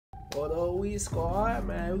What up, we squad,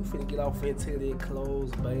 man? We finna get off into that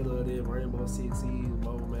closed beta, that Rainbow Six Siege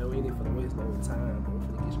mode, man. We ain't even finna waste no time, bro. We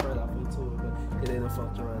finna get straight off into it, man. It ain't no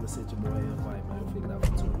fucked around and set your boy invite, man. We finna get off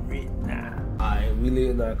into it right now. Alright, we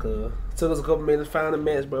lit now, cuz. Took us a couple minutes to find a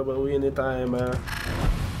match, bro, but we in that thing, man.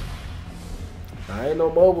 I ain't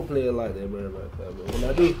no mobile player like that, bro. But when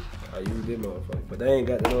I do, I use this motherfucker. But they ain't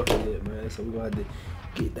got that off yet, man. So we gonna have to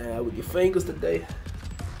get down with your fingers today.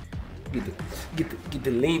 Get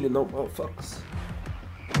the leaning on motherfuckers.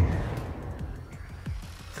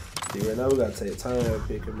 See, right now we gotta take time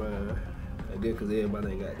picking, man. I guess cause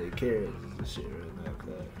everybody ain't got their characters and shit right now,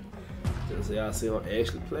 cuz. Just so y'all see I'm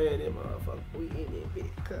actually playing that motherfucker. We in that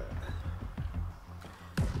bit, cuz.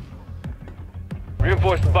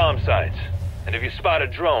 Reinforce the bomb sites. And if you spot a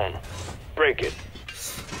drone, break it.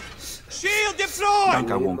 Shield deployed!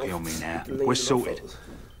 Dunker won't kill me now. We're sorted.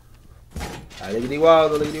 Alright, look at these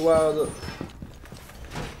walls up, look at these walls up.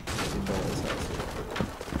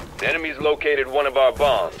 The enemy's located one of our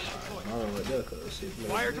bombs.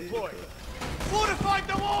 Fire deployed. Fortified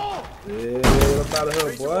the wall! Yeah, I'm out of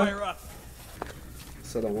here, boy.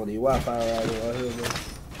 Set up one of these Wi-Fi right here, man.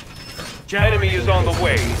 Enemy is on the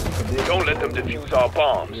way. Don't let them defuse our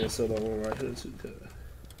bombs. Yeah, set up one right here too, cuz.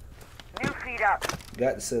 New feed up.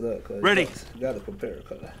 Got to set up, cuz. Ready. Got to prepare,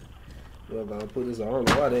 cuz. We're gonna put this on. I don't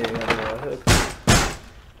know why they ain't got it right here.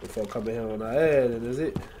 Before coming here on our ad, and that's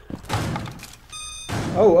it.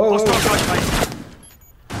 Oh.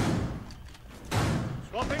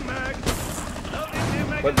 Swapping mag.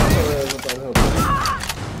 What the hell?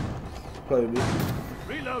 Play me.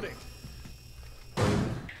 Reloading.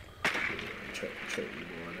 Check you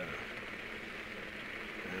going down.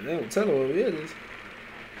 And they don't tell them what it is.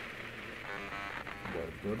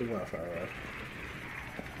 Go to Wi-Fi, right?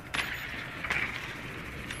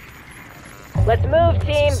 Let's move,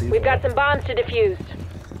 team. We've got some bombs to defuse.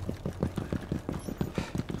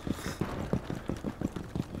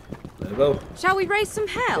 Let's go. Shall we raise some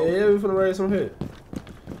hell? Yeah, we're finna raise some hell.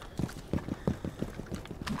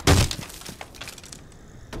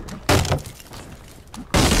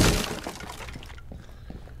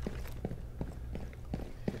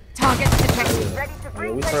 Targets detected. Ready to Yeah,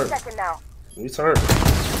 breach we any turn. second now. We turn.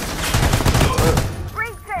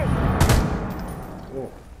 Breaching!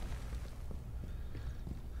 Oh.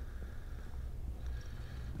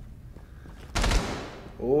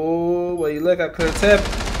 Oh, well, you look, I couldn't tap it.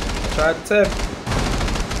 I tried to tap it.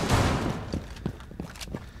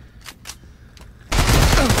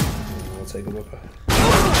 I'm gonna take a look.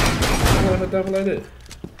 I'm gonna hit double like that.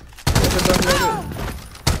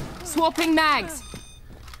 Swapping mags.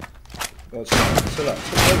 Oh, chill out.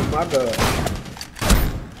 My God.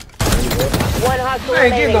 One hostile I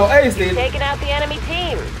ain't getting no ace, You've dude. taken out the enemy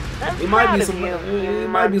team. I'm It might proud be of some. you, It you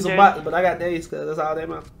might be some monster. bots, but I got the ace, cause that's all that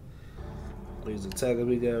matters. These attackers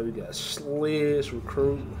we got. We got Sledge,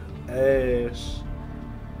 Recruit, Ash,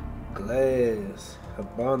 Glass,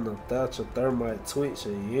 Habana, Thatcher, Thermite, Twitch,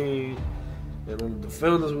 and Ying. And on the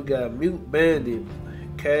defenders we got Mute, Bandit,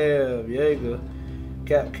 Cav, Jaeger,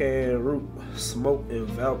 Capcan, Root, Smoke, and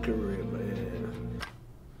Valkyrie, man.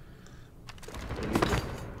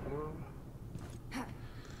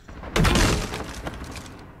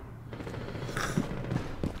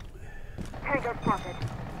 Tango spotted.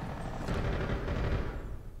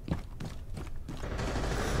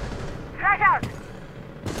 Frag out!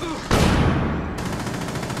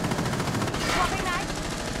 Swapping mag.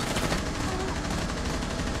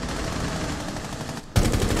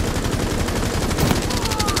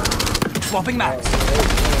 Swapping mags.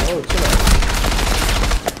 Oh, chill out.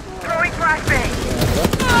 Throwing flashbang.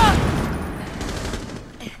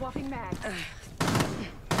 Swapping mags.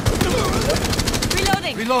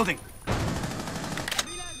 Reloading.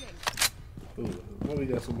 Ooh, what we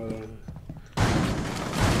got somebody on here?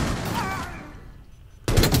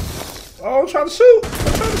 Oh, I'm trying to shoot.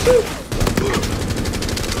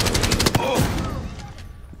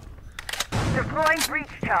 Deploying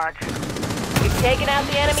breach charge. You've taken out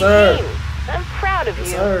the enemy Sir. team. I'm proud of you,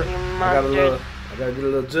 Sir, you I monsters. gotta get a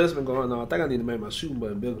little adjustment going on. I think I need to make my shooting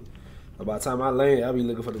button bigger. By the time I land, I'll be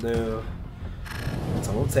looking for the damn.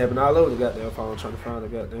 So I'm tapping all over the goddamn phone trying to find the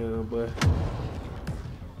goddamn boy.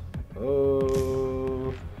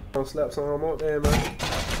 Oh, don't slap some on there, man.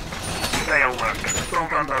 Stay alert.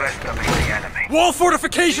 Don't underestimate the enemy. Wall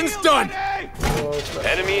fortifications done. Oh, slap.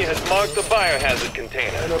 Enemy has marked the biohazard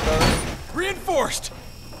container. Ain't no problem. Reinforced.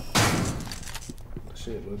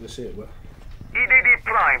 Good shit, bro. EDD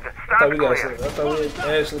primed. I thought we Stand got clear. some, I thought we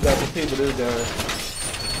actually got some people this guy.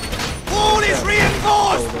 Wall is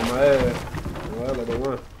reinforced. Oh, on my ass. Well, like they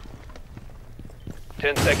won.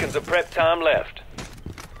 10 seconds of prep time left.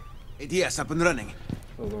 ADS up and running.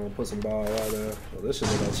 I'm gonna put some ball right there. Oh, this shit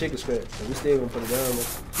look like chicken scratch. We still gonna put it down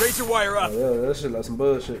though. Razor wire up. Oh, yeah, that shit like some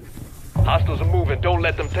bullshit. Hostiles are moving. Don't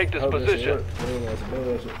let them take this Hope that shit position. work. Yeah, like some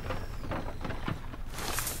bullshit.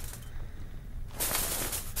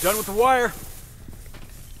 Done with the wire.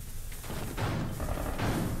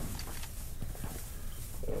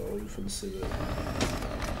 Oh, we finna see that.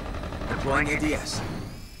 Deploying ADS.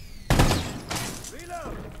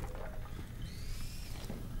 Reload.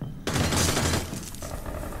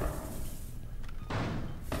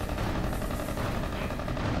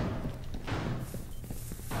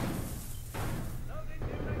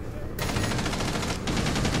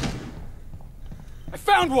 I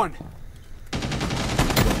found one.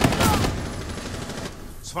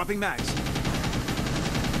 Swapping mags.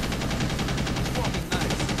 Swapping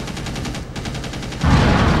mags.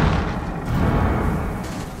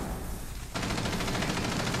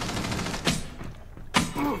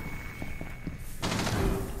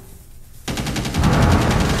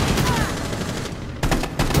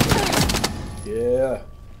 Yeah.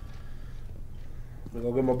 We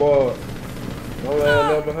gonna get my boy. No man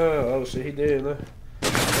left behind. Oh shit, he dead now.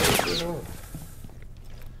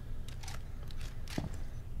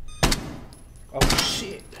 Oh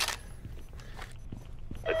shit.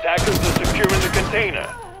 Attackers are securing the container.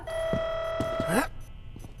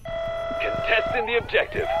 Contesting the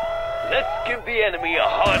objective. Let's give the enemy a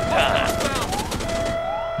hard time.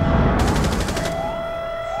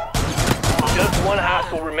 Just one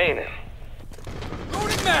hostile remaining.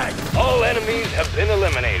 Loading mag. All enemies have been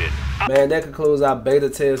eliminated. Man, that concludes our beta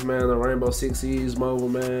test, man, on Rainbow Six Siege mobile,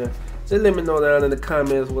 man. Just let me know down in the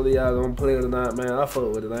comments whether y'all gonna play it or not, man. I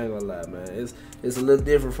fuck with it, I ain't gonna lie, man. It's a little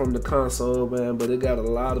different from the console, man, but it got a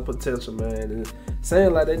lot of potential, man. And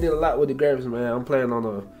saying like they did a lot with the graphics, man. I'm playing on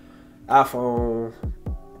a iPhone,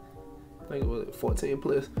 I think it was 14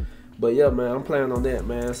 plus. But yeah, man, I'm playing on that,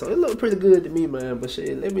 man. So it looked pretty good to me, man. But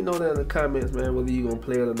shit, let me know down in the comments, man, whether you gonna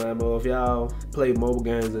play it or not, man. Or if y'all play mobile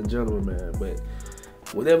games in general, man. But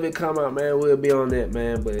whenever it come out, man, we'll be on that,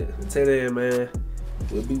 man. But until then, man,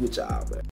 we'll be with y'all, man.